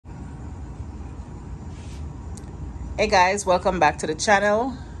Hey guys, welcome back to the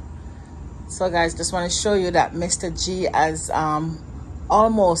channel. So guys, just want to show you that Mr. G has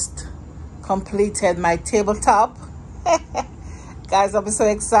almost completed my tabletop. Guys, I'm so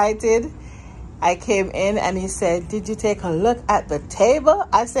excited. I came in and he said, did you take a look at the table?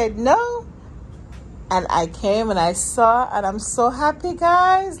 I said no, and I came and I saw, and I'm so happy.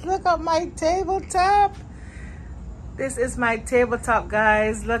 Guys, look at my tabletop. This is my tabletop,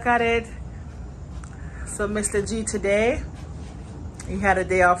 guys. Look at it. So Mr. G today, he had a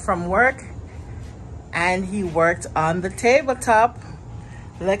day off from work and he worked on the tabletop.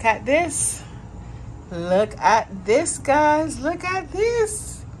 Look at this. Look at this, guys. Look at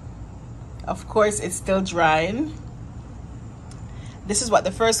this. Of course, it's still drying. This is what,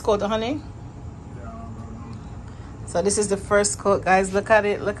 the first coat, honey? So this is the first coat, guys. Look at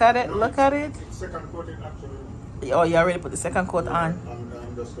it. Look at it. Look at it. Second coating, actually. Oh, you already put the second coat on?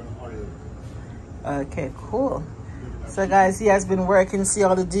 I'm just going to oil it. Okay, cool. So guys, he has been working. See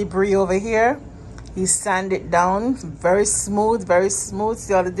all the debris over here? He sanded it down very smooth, very smooth.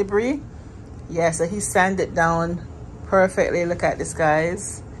 See all the debris? Yeah, so he sanded it down perfectly. Look at this,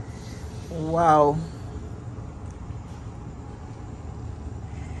 guys. Wow.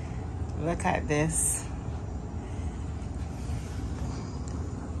 Look at this.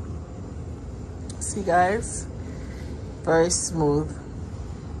 See, guys? Very smooth.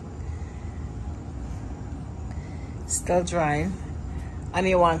 Still drying.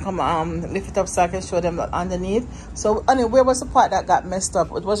 Anyone come lift it up so I can show them underneath. So where was the part that got messed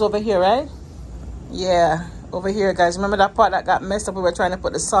up? It was over here, right? Yeah, over here, guys. Remember that part that got messed up? We were trying to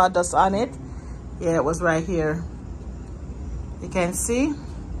put the sawdust on it. Yeah, it was right here. You can see.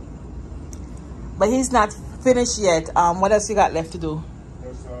 But he's not finished yet. What else you got left to do?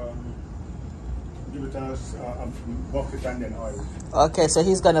 Just give it a buff it and then oil. Okay, so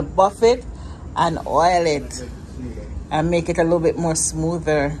he's gonna buff it and oil it and make it a little bit more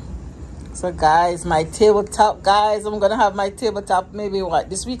smoother. So guys, my tabletop, guys, I'm gonna have my tabletop maybe what,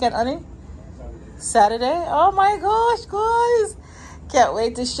 this weekend, honey? Saturday? Oh my gosh, guys, can't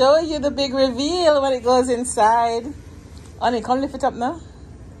wait to show you the big reveal when it goes inside. Honey, come lift it up now.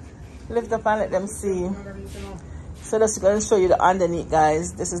 Lift up and let them see. So that's gonna show you the underneath,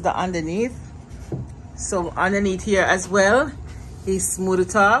 guys. This is the underneath. So underneath here as well, he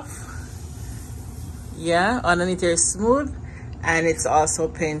smoothed it off. Yeah, underneath here is smooth, and it's also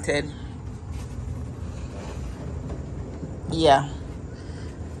painted. Yeah.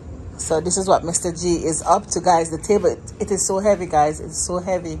 So this is what Mr. G is up to, guys. The table, it is so heavy, guys. It's so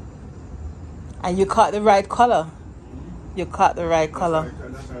heavy. And you caught the right color. You caught the right color.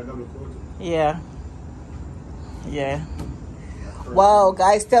 Yeah. Yeah. Wow,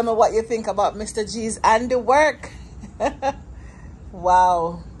 guys, tell me what you think about Mr. G's handiwork.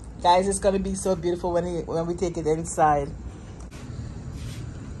 Wow. Guys, it's gonna be so beautiful when we take it inside.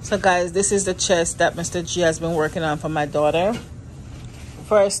 So guys, this is the chest that Mr. G has been working on for my daughter.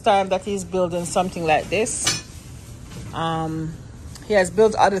 First time that he's building something like this. He has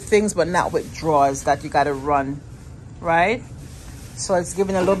built other things, but not with drawers that you gotta run, right? So it's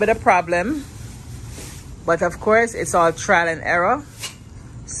giving a little bit of problem, but of course it's all trial and error.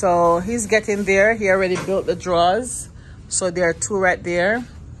 So he's getting there. He already built the drawers, so there are two right there.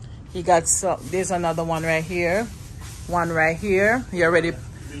 He got there's another one right here, one right here. He already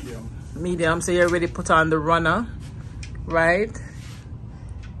medium, so he already put on the runner, right?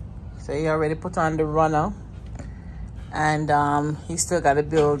 So he already put on the runner, and he still got to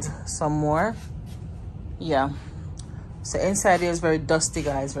build some more. Yeah. So inside here is very dusty,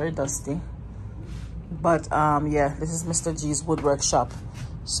 guys, very dusty. But yeah, this is Mr. G's woodwork shop.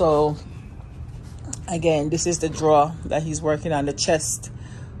 So again, this is the drawer that he's working on, the chest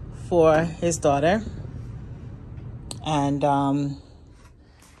for his daughter. And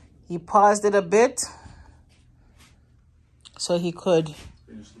he paused it a bit so he could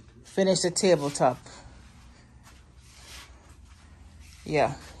finish the tabletop.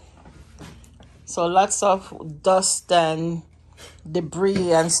 Yeah. So lots of dust and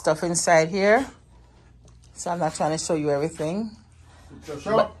debris and stuff inside here. So I'm not trying to show you everything. It's a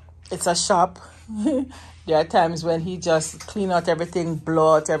shop. It's a shop. There are times when he just clean out everything,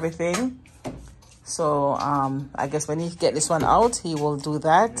 blow out everything. So I guess when he get this one out, he will do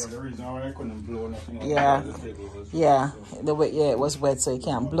that. Yeah, the reason why I couldn't blow nothing out. Yeah, the table was yeah, the way, yeah, it was wet, so you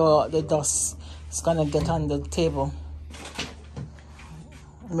can't blow out the dust. It's gonna get on the table.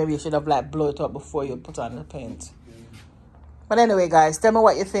 Maybe you should have like blow it up before you put on the paint. But anyway, guys, tell me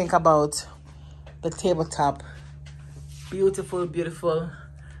what you think about the tabletop. Beautiful, beautiful.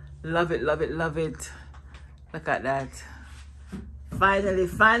 Love it, love it, love it. Look at that.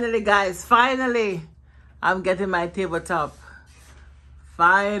 Finally, guys, finally. I'm getting my tabletop.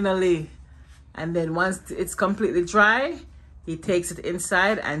 Finally. And then once it's completely dry, he takes it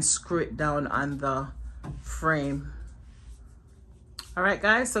inside and screw it down on the frame. All right,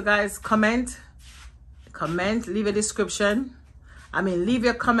 guys. So guys, comment, leave a description. Leave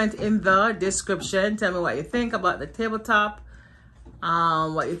your comment in the description. Tell me what you think about the tabletop,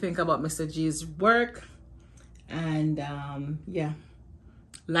 what you think about Mr. G's work, and yeah,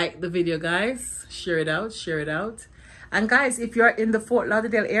 like the video, guys. Share it out. And guys, if you're in the Fort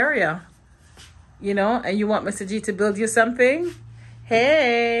Lauderdale area, you know, and you want Mr. G to build you something,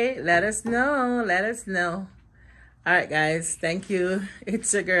 hey, let us know. All right, guys. Thank you.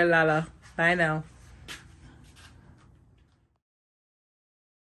 It's your girl, Lala. Bye now.